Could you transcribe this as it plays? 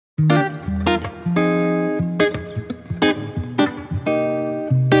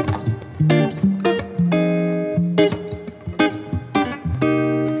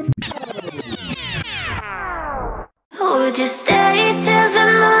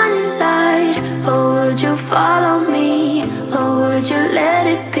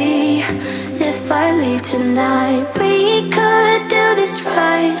tonight. We could do this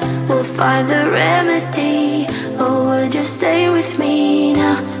right, we'll find the remedy. Or would you stay with me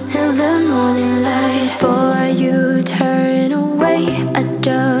now till the morning light? Before you turn away, I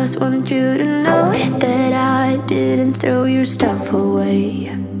just want you to know that I didn't throw your stuff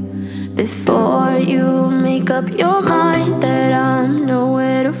away. Before you make up your mind that I'm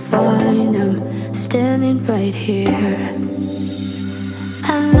nowhere to find, I'm standing right here.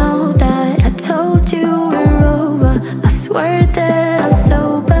 I know that I told you we're over, I swear that I'm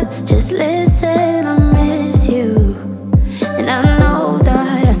sober. Just listen, I miss you. And I know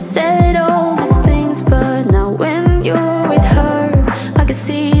that I said all these things, but now when you're with her, I can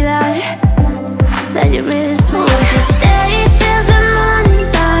see that you miss me. Would you stay till the morning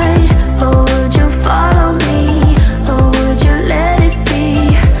light? Or would you follow me? Or would you let it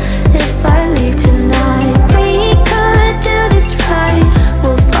be if I leave tonight? We could do this right,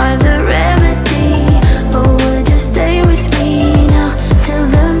 we'll find the remedy. Or would you stay with me now till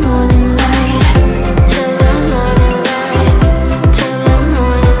the morning light? Till the morning light, till the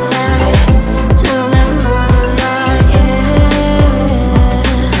morning light, till the morning light, yeah.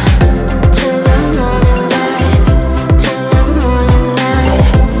 Till the morning light, till the morning light,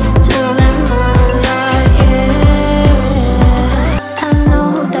 till the morning light, yeah. I know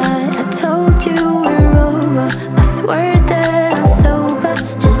that I told you we're over, I swear that I'm sober.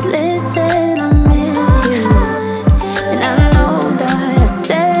 Just listen, I miss you. And I know that I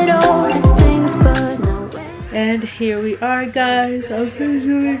said all these things, but now when And here we are, guys. I'm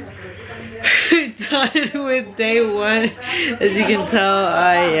officially done with day one. As you can tell,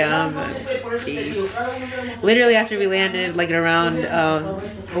 I am beat. Literally after we landed, like around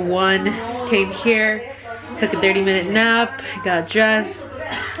 1, came here, took a 30-minute nap, got dressed,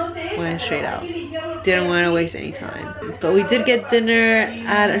 went straight out. Didn't want to waste any time. But we did get dinner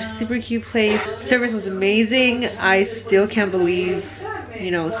at a super cute place. Service was amazing. I still can't believe,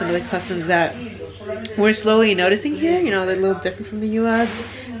 you know, some of the customs that we're slowly noticing here. You know, they're a little different from the US,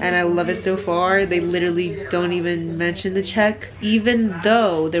 and I love it so far. They literally don't even mention the check, even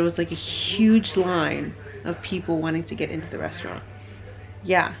though there was like a huge line of people wanting to get into the restaurant.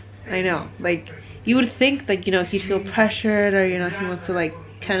 Yeah, I know. Like, you would think, like, you know, he'd feel pressured, or, you know, he wants to like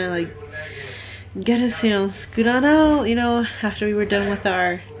kind of like get us, you know, scoot on out, you know, after we were done with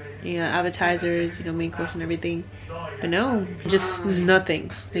our, you know, appetizers, you know, main course and everything. But no, just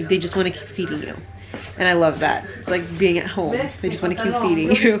nothing. Like, they just want to keep feeding you. And I love that. It's like being at home. They just want to keep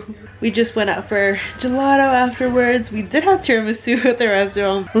feeding you. We just went out for gelato afterwards. We did have tiramisu at the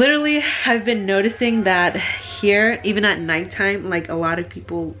restaurant. Literally, I've been noticing that here, even at nighttime, like a lot of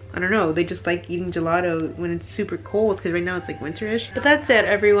people, I don't know, they just like eating gelato when it's super cold, because right now it's like winterish. But that's it,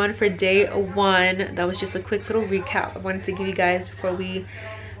 everyone, for day one. That was just a quick little recap I wanted to give you guys before we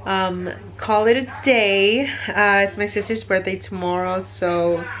call it a day. It's my sister's birthday tomorrow,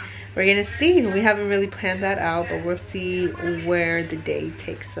 so we're gonna see. We haven't really planned that out, but we'll see where the day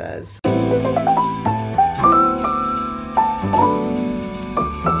takes us.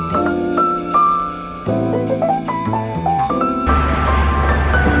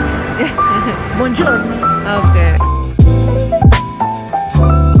 Buongiorno. Okay.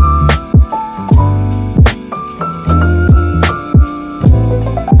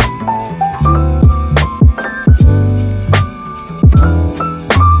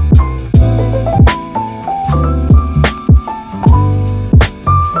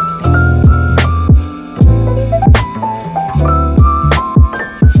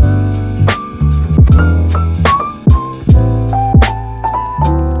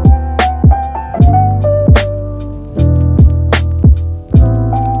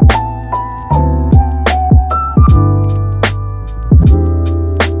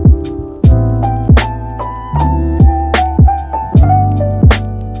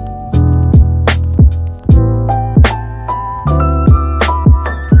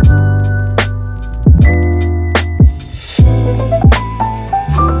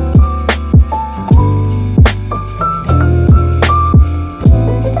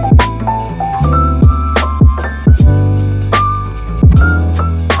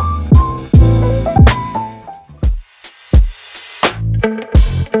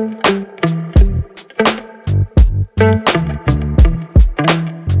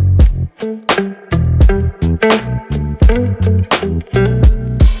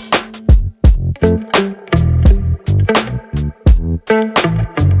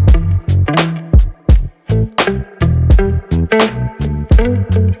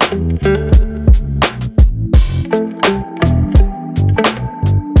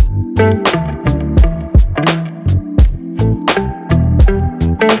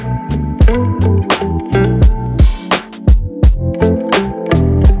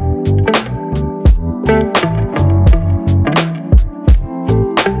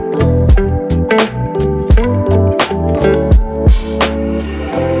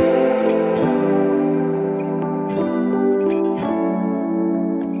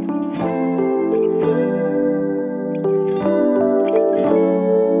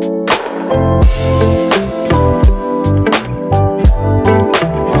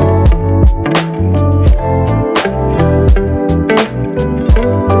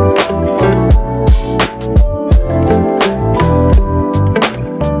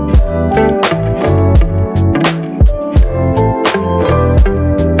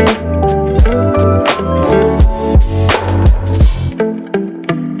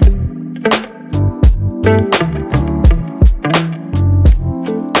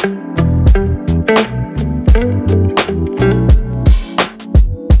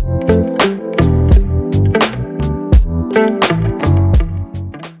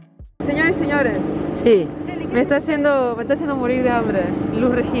 me está haciendo morir de hambre.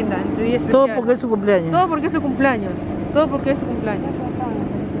 Luz Regina, en su día especial. Todo porque es su cumpleaños. Todo porque es su cumpleaños. Todo porque es su cumpleaños.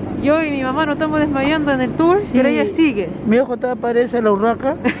 Yo y mi mamá nos estamos desmayando en el tour, sí. Pero ella sigue. Mi ojo está parece la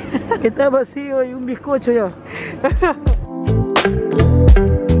urraca, que está vacío y un bizcocho ya.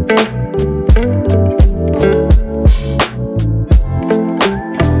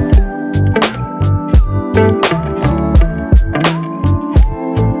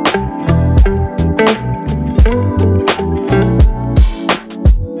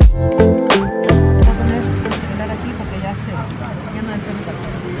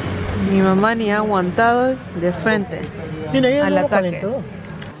 Mi mamá ni ha aguantado de frente. Mira, ya al no ataque. calentó.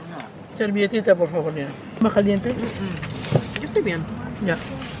 Servilletita, por favor, mira. ¿Más caliente? Yo estoy bien. Ya. Es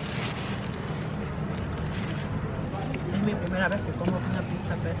mi primera vez que como una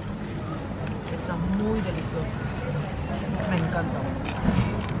pizza pesto. Está muy deliciosa. Me encanta.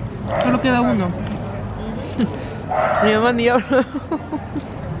 Solo queda uno. Mi mamá ni habla.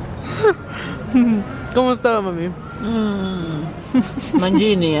 ¿Cómo estaba, mami?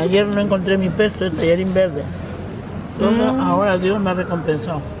 Mangini, ayer no encontré mi pesto de tallarín verde. Entonces, ahora Dios me ha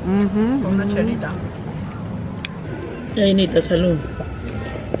recompensado. Con una chelita. Ainita, salud.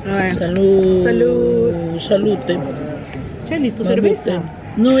 Ay. Salud. Salud. Salute. Chelis, ¿tu cerveza?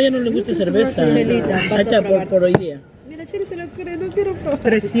 No, a ella no le gusta cerveza. Chelita, Ahí está, por hoy día. Mira, Cheli se lo cree, no quiero probar.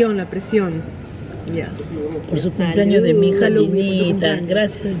 Presión, la presión. Ya. Por su cumpleaños de mi hija Salud, Linita.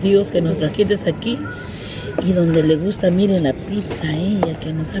 Gracias Dios que nos trajiste aquí. Y donde le gusta, miren la pizza a ella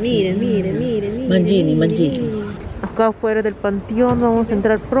que nos ha Miren. Mangini. Acá afuera del Pantheon, vamos a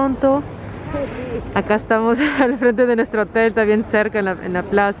entrar pronto. Acá estamos al frente de nuestro hotel, está bien cerca en la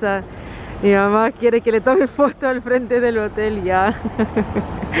plaza. Mi mamá quiere que le tome foto al frente del hotel ya.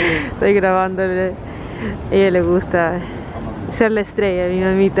 Estoy grabándole. A ella le gusta ser la estrella, mi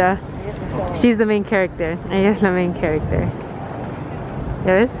mamita. She's the main character. Ella es la main character.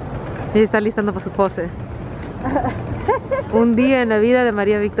 ¿Ya ves? Ella está listando para su pose. Un día en la vida de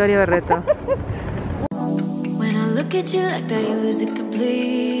María Victoria Barreto. When I look at you like that, you lose it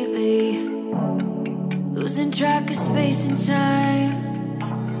completely. Losing track of space and time.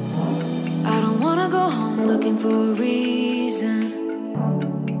 I don't wanna go home looking for a reason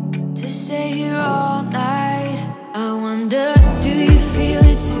to stay here all night. I wonder, do you feel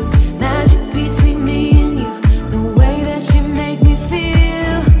it too? Magic between me and you, the way that you make me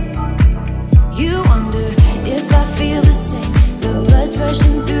feel. You wonder if I feel the same, the blood's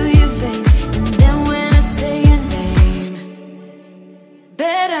rushing through your veins. And then when I say your name,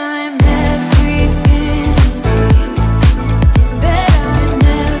 bet I'm everything you see. Bet I'm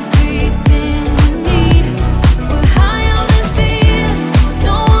everything you need. We're high on this feeling,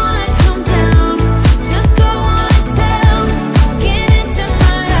 don't wanna come down. Just go on and tell me, get into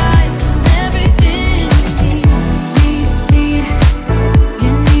my eyes. I'm everything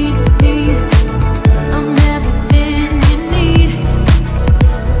you need. I'm everything you need.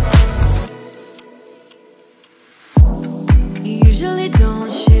 You usually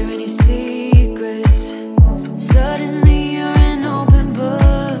don't share any secrets. Suddenly you're an open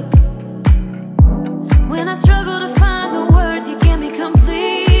book. When I struggle to find the words, you get me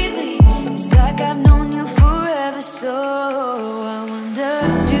completely. It's like I've known you forever, so I wonder,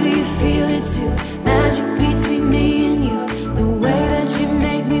 do you feel it too? Magic between me and you, the way that you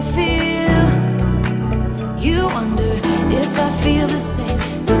make me feel. You wonder if I feel the same,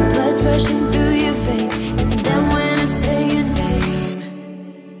 the blood's rushing through your veins. And then when I say your name,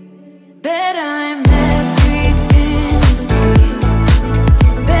 bet I'm everything you see.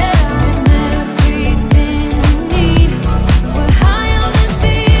 Bet I'm everything you need. We're high on this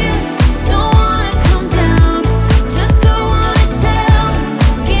feeling, don't wanna come down. Just go on and tell me,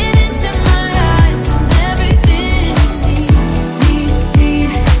 get into my eyes. I'm everything you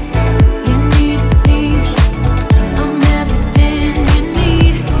need. I'm everything you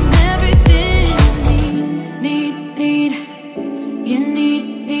need.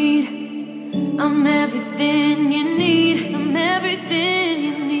 I'm everything you need. I'm everything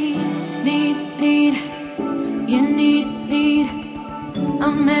you need. I'm everything you need.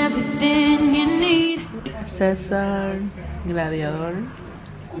 I'm everything you need. César, Gladiador,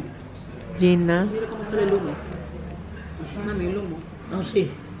 Gina. No, sí.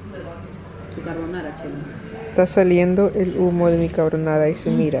 Tu carbonara, chela. Está saliendo el humo de mi carbonara y se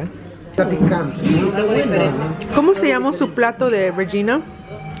mira. ¿Cómo se llama su plato de Regina?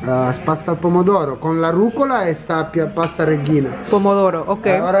 pasta al pomodoro con la rucola e sta pasta reghina. Pomodoro, ok.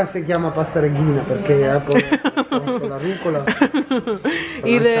 Ora si chiama pasta reghina perché con la rucola, con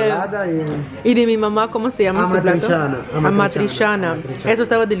Y la de, ensalada y de mi mamá, ¿cómo se llama ese plato? Amatriciana. Eso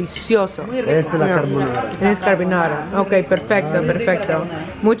estaba delicioso. Esa es la carbonara. Es carbonara. Ok, perfecto, perfecto.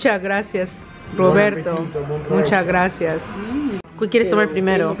 Muchas gracias, Roberto. Buen apetito, buen provecho. Muchas gracias. ¿Qué quieres tomar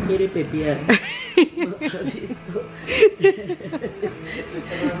primero? Él no quiere pepear. No se ha visto.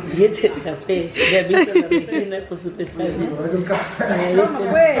 Y este es el café. ¿Le ha visto la Regina con su pestaña? Toma,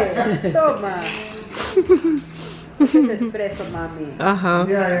 pues, toma. Ese es espresso, mami. Ajá.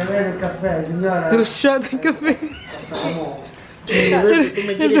 Signora, il caffè, signora. Tu shot de café. Roberto, tú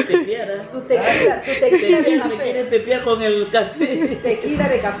me quieres pepear, ¿ah? Tu tequila de Me café. quieres pepear con el café. Tequila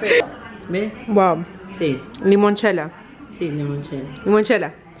de café. ¿Ves? Wow. Sí, Limonchela. sí, limonchelo.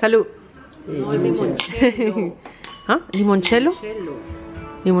 Limonchela. Salud. Sí, No, es limonchelo. ¿Ah? ¿Limonchelo? Chelo.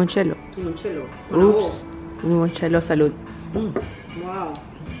 Limonchelo. Limonchelo. Ups. Limonchelo, salud. Wow.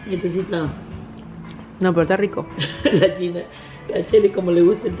 Este sí está. No, pero está rico. La Gina, la Cheli, como le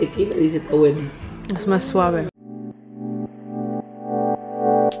gusta el tequila, dice está bueno. Es más suave.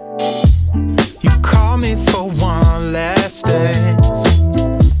 You call me for one last dance,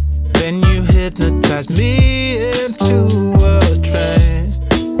 then you hypnotize me into a trance,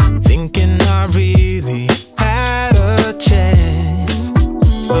 thinking I really had a chance,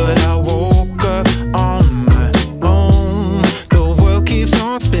 but I woke up on my own. The world keeps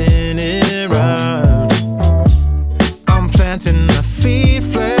on spinning round. I'm planting my feet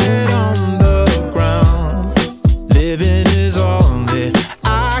flat on the ground. Living is all that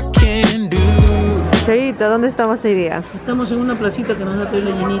I can do. Cheito, ¿dónde estamos hoy día? Estamos en una placita que nos ha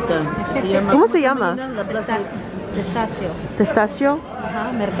traído la Ginita. ¿Cómo se llama? La plaza. Testacio. Testacio.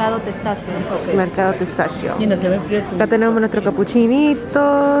 Ajá, mercado Testacio. Mercado Testacio. Gina, se ve frío. Acá tenemos nuestros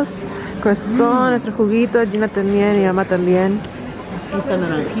capuchinitos, croissant, nuestros juguitos, Gina también, mi mamá también. Esta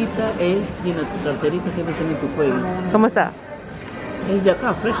naranjita es, Gina, tu carterita siempre tiene tu cuello. ¿Cómo está? Es de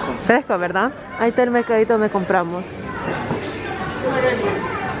acá, fresco. Fresco, ¿verdad? Ahí está el mercadito donde compramos.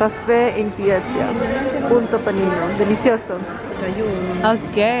 Café in Piazza, punto panino, delicioso.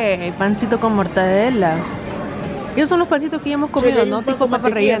 Ok, pancito con mortadela. Esos son los pancitos que ya hemos comido, ¿no? Tipo papa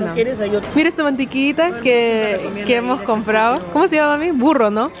rellena. ¿No quieres? Hay otro. Mira esta mantequillita que hemos comprado. ¿Cómo se llama, mami? Burro,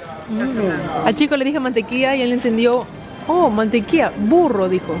 ¿no? Al chico le dije mantequilla y él entendió. Oh, mantequilla, burro,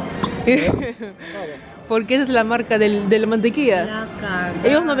 dijo. Porque esa es la marca de la mantequilla.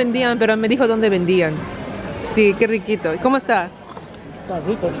 Ellos no vendían, pero me dijo dónde vendían. Sí, qué riquito. ¿Cómo está? Está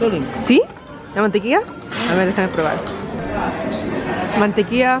rico, Shelly. ¿Sí? ¿La mantequilla? A ver, déjame probar.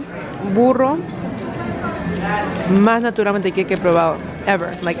 Mantequilla, burro. Más natural mantequilla que he probado.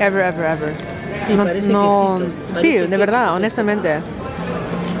 Ever. Like ever, ever, ever. Sí, parece quesito. Sí, Parece de verdad, quesito. honestamente.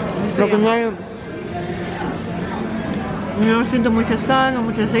 Lo que no hay... No siento mucha sal, no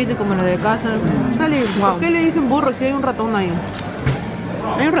mucho aceite como lo de casa. Sale, ¿por qué le dicen burro si hay un ratón ahí?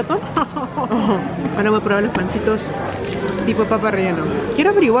 ¿Hay un ratón? Ahora voy a probar los pancitos tipo papa relleno. Quiero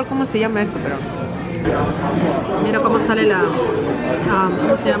averiguar cómo se llama esto, pero... Mira cómo sale la...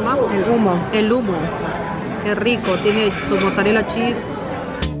 ¿cómo se llama? El humo. El humo. Qué rico. Tiene su mozzarella cheese.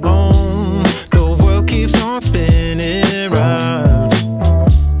 The world keeps on spinning round.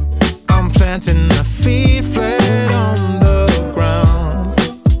 I'm planting my feet flat on the ground.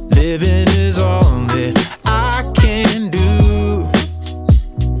 Living is all that I can do,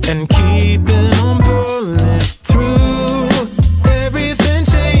 and keeping on pulling through. Everything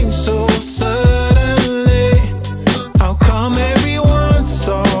changed so suddenly. How come everyone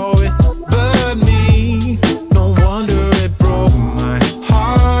saw it but me? No wonder it broke my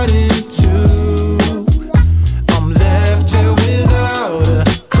heart in two. I'm left here without a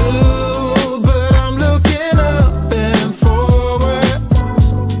clue, but I'm looking up and forward.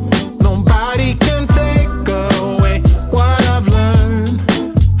 Nobody can take away what I've learned.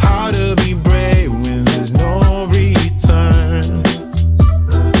 How to be brave when there's no return.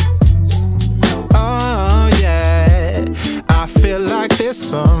 Oh yeah, I feel like there's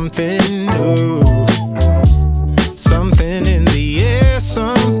something new, something in the air,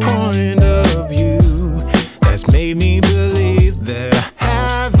 some point of view that's made me believe that I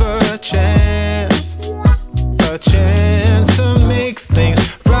have a chance to make things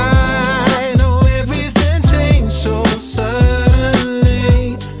right. No, everything changed so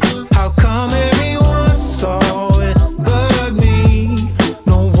suddenly. How come everyone saw it but me?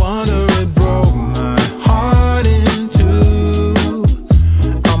 No wonder it broke my heart in two.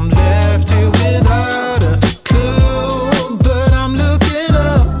 I'm left here without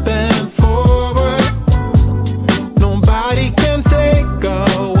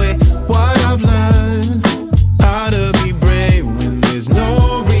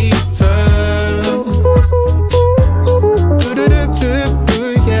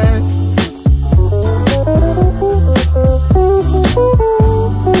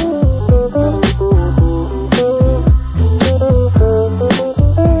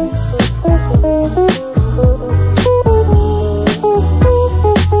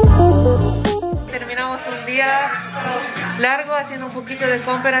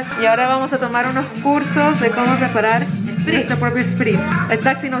óperas. Y ahora vamos a tomar unos cursos de cómo preparar nuestro propio spritz. El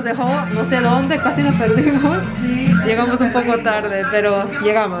taxi nos dejó no sé dónde, casi nos perdimos. Llegamos un poco tarde, pero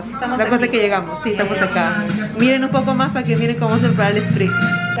llegamos. La cosa es que llegamos, sí, estamos acá. Miren un poco más para que miren cómo se prepara el spritz.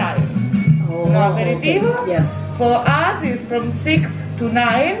 Oh, aperitivo. okay. Yeah. For us, it's from 6 to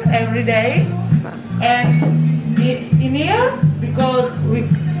 9 every day. And in here, because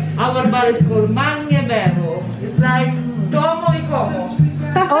our bar is called Magne Bevo. It's like tomo y como.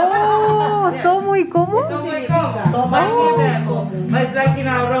 Oh, ¿tomo y cómo? Tomo y como. Magne Bevo. But it's like in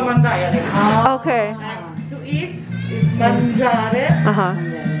our Roman dialect. Okay. And to eat is mangiare. Ajá.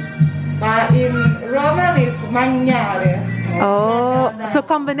 But in Roman it's mangiare. Oh, so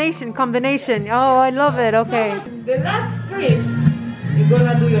combination. Oh, I love it. Okay. The last spritz you're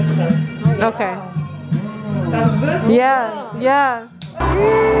gonna do yourself. Okay. Sounds good? Yeah.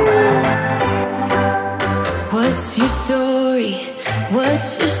 What's your story?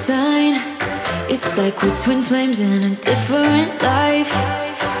 What's your sign? It's like we're twin flames in a different life.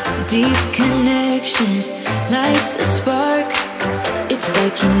 Deep connection lights a spark. It's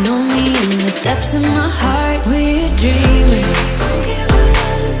like you know me in the depths of my heart. We're dreamers. Don't care what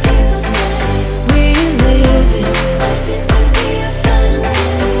other people say. We're living like this could be our final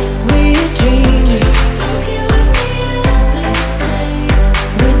day. We're dreamers. Don't care what the others say.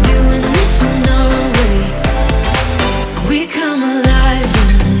 We're doing this in our own way. We come alive in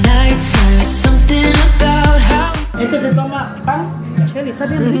the nighttime. It's something about how. Esto se toma pan. Shelly, está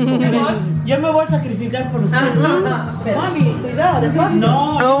bien rico. Yo me voy a sacrificar por ustedes. Mami, cuidado, después.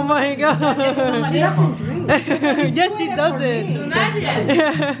 No. Oh my God. Yes, she does it.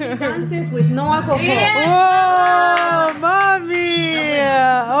 Dances with no alcohol. Whoa, mommy!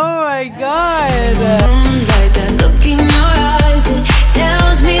 Oh my God! Moonlight, that look in your eyes, it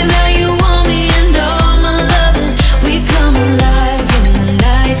tells me that you want me and all my loving. We come alive in the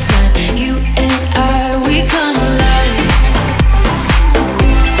nighttime. You and I, we come alive.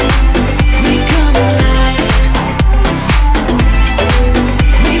 We come alive.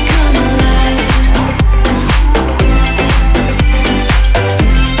 We come alive.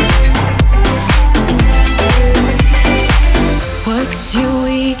 What's your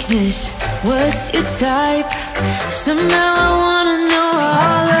weakness? What's your type? Somehow I wanna know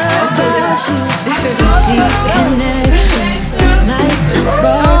all about you. Deep connection lights a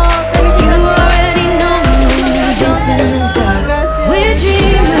spark. You already know me when we dance in the dark. We're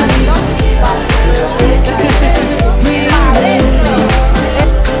dreamers. We're living.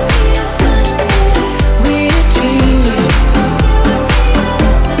 We're dreamers.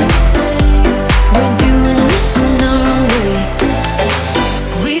 We're doing this in our own way.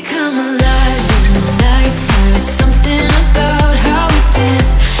 We come alive in the nighttime. It's something about how we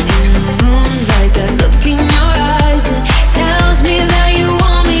dance in the moonlight. That look in your eyes, it tells me that you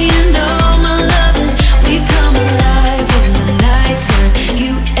want me and all my loving. We come alive in the nighttime.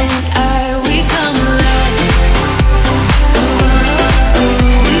 You and I, we come alive.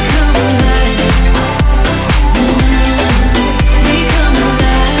 We come alive. We come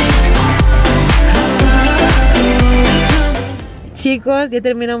alive. Chicos, ya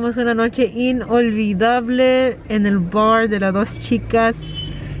terminamos una noche inolvidable en el bar de las dos chicas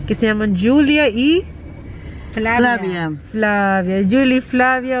que se llaman Julia y Flavia. Flavia. Julia y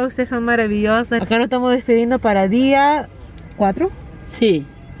Flavia, ustedes son maravillosas. Acá nos estamos despidiendo para día 4. Sí,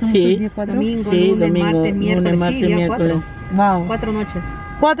 sí. Día 4. Domingo, Sí, lunes, domingo, martes, miércoles. lunes, martes, Sí, día miércoles. Wow. 4 noches.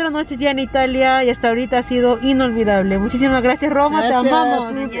 4 noches ya en Italia y hasta ahorita ha sido inolvidable. Muchísimas gracias, Roma, te Gracias,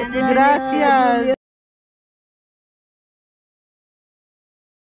 amamos. Flavia. Gracias.